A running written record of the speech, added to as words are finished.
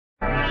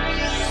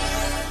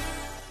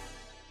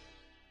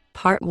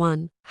Part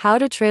 1. How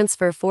to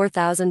transfer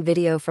 4000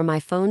 video from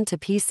iPhone to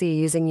PC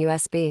using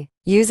USB.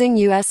 Using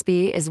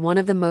USB is one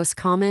of the most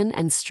common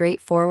and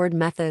straightforward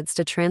methods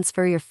to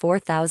transfer your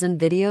 4000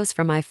 videos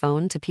from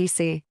iPhone to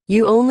PC.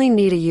 You only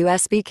need a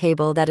USB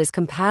cable that is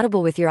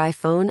compatible with your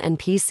iPhone and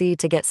PC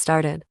to get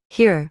started.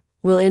 Here,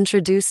 we'll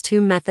introduce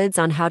two methods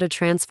on how to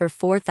transfer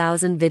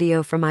 4000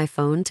 video from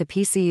iPhone to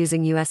PC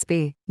using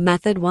USB.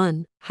 Method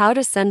 1. How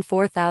to send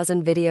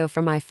 4000 video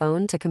from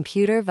iPhone to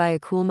computer via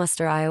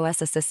Coolmuster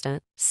iOS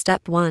Assistant.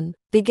 Step 1.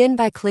 Begin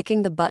by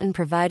clicking the button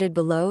provided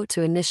below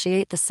to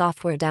initiate the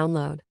software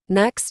download.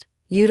 Next,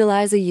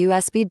 utilize a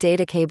USB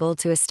data cable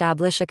to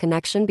establish a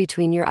connection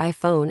between your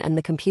iPhone and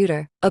the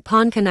computer.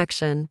 Upon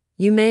connection,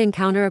 you may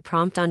encounter a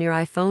prompt on your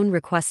iPhone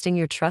requesting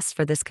your trust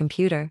for this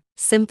computer.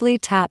 Simply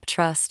tap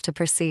Trust to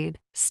proceed.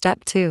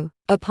 Step 2.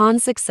 Upon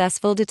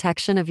successful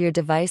detection of your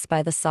device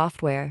by the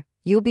software,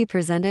 you'll be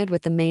presented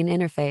with the main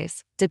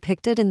interface,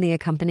 depicted in the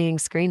accompanying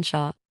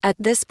screenshot. At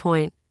this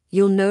point,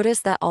 you'll notice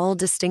that all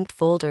distinct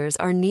folders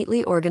are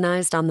neatly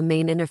organized on the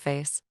main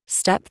interface.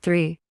 Step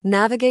 3.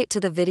 Navigate to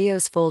the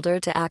Videos folder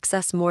to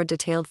access more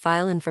detailed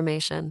file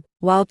information.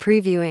 While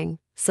previewing,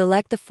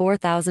 select the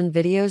 4000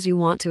 videos you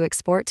want to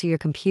export to your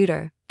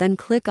computer, then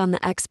click on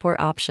the Export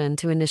option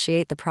to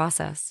initiate the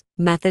process.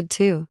 Method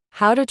 2.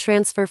 How to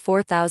transfer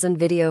 4000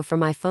 video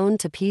from iPhone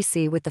to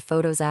PC with the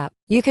Photos app.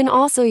 You can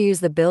also use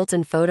the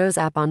built-in Photos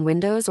app on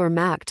Windows or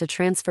Mac to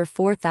transfer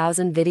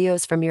 4000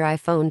 videos from your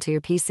iPhone to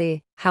your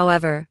PC.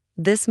 However,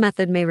 this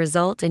method may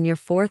result in your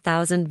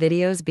 4000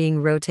 videos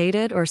being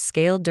rotated or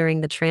scaled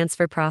during the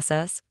transfer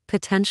process,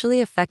 potentially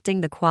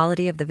affecting the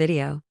quality of the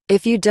video.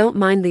 If you don't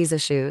mind these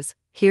issues,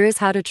 here is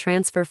how to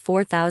transfer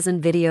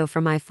 4000 video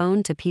from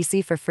iPhone to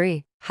PC for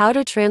free. How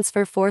to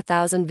transfer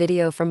 4000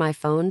 video from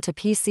iPhone to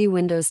PC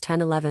Windows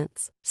 10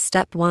 11th.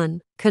 Step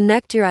 1.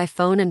 Connect your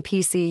iPhone and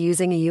PC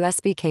using a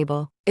USB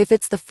cable. If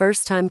it's the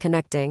first time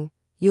connecting,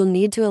 you'll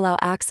need to allow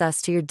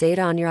access to your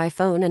data on your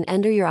iPhone and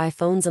enter your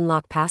iPhone's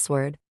unlock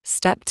password.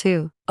 Step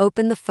 2.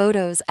 Open the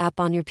Photos app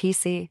on your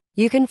PC.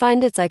 You can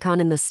find its icon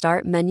in the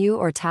Start menu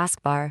or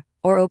taskbar,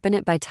 or open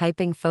it by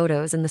typing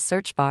Photos in the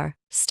search bar.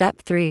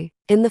 Step 3.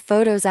 In the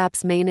Photos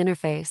app's main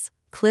interface,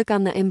 click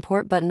on the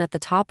Import button at the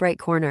top right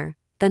corner,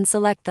 then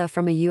select the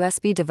From a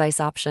USB device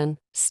option.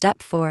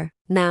 Step 4.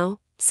 Now,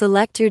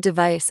 select your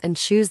device and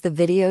choose the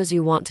videos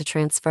you want to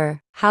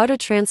transfer. How to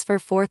transfer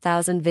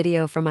 4000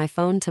 video from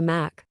iPhone to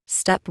Mac.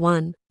 Step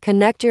 1.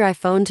 Connect your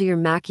iPhone to your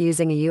Mac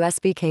using a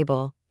USB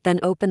cable, then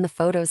open the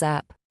Photos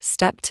app.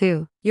 Step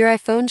 2. Your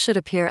iPhone should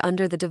appear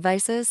under the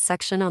Devices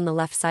section on the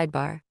left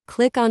sidebar.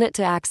 Click on it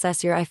to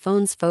access your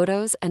iPhone's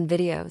photos and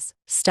videos.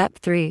 Step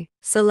 3.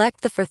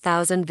 Select the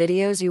 4000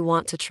 videos you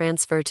want to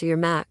transfer to your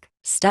Mac.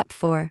 Step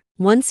 4.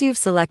 Once you've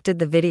selected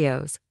the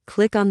videos,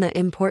 click on the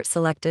Import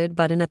Selected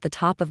button at the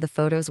top of the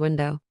Photos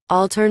window.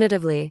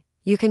 Alternatively,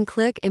 you can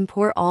click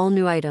Import All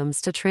New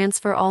Items to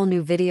transfer all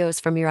new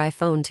videos from your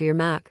iPhone to your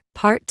Mac.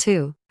 Part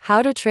 2.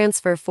 How to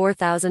transfer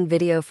 4000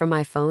 video from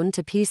iPhone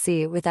to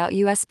PC without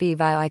USB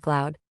via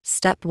iCloud.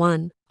 Step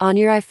 1. On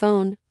your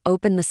iPhone,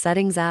 open the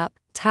Settings app,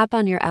 tap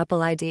on your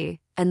Apple ID,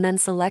 and then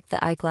select the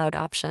iCloud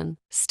option.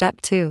 Step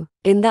 2.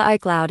 In the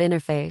iCloud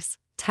interface,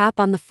 tap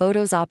on the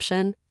Photos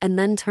option, and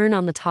then turn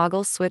on the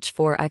toggle switch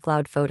for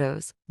iCloud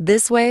Photos.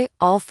 This way,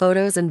 all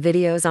photos and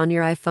videos on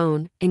your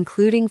iPhone,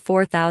 including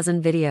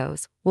 4000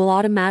 videos, will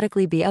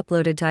automatically be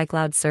uploaded to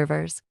iCloud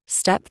servers.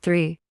 Step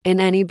 3. In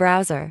any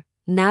browser,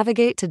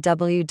 navigate to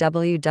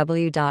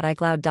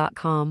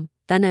www.icloud.com,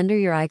 then enter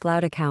your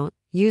iCloud account,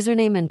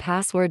 username and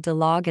password to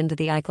log into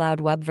the iCloud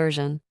web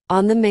version.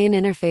 On the main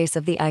interface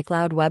of the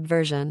iCloud web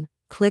version,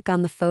 click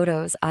on the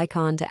Photos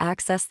icon to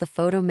access the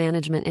Photo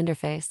Management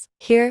interface.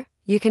 Here,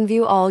 you can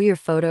view all your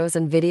photos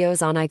and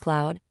videos on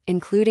iCloud,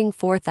 including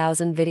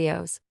 4000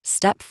 videos.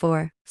 Step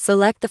 4.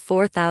 Select the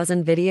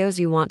 4000 videos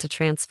you want to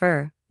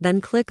transfer, then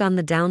click on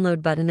the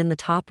Download button in the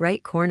top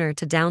right corner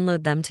to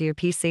download them to your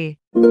PC.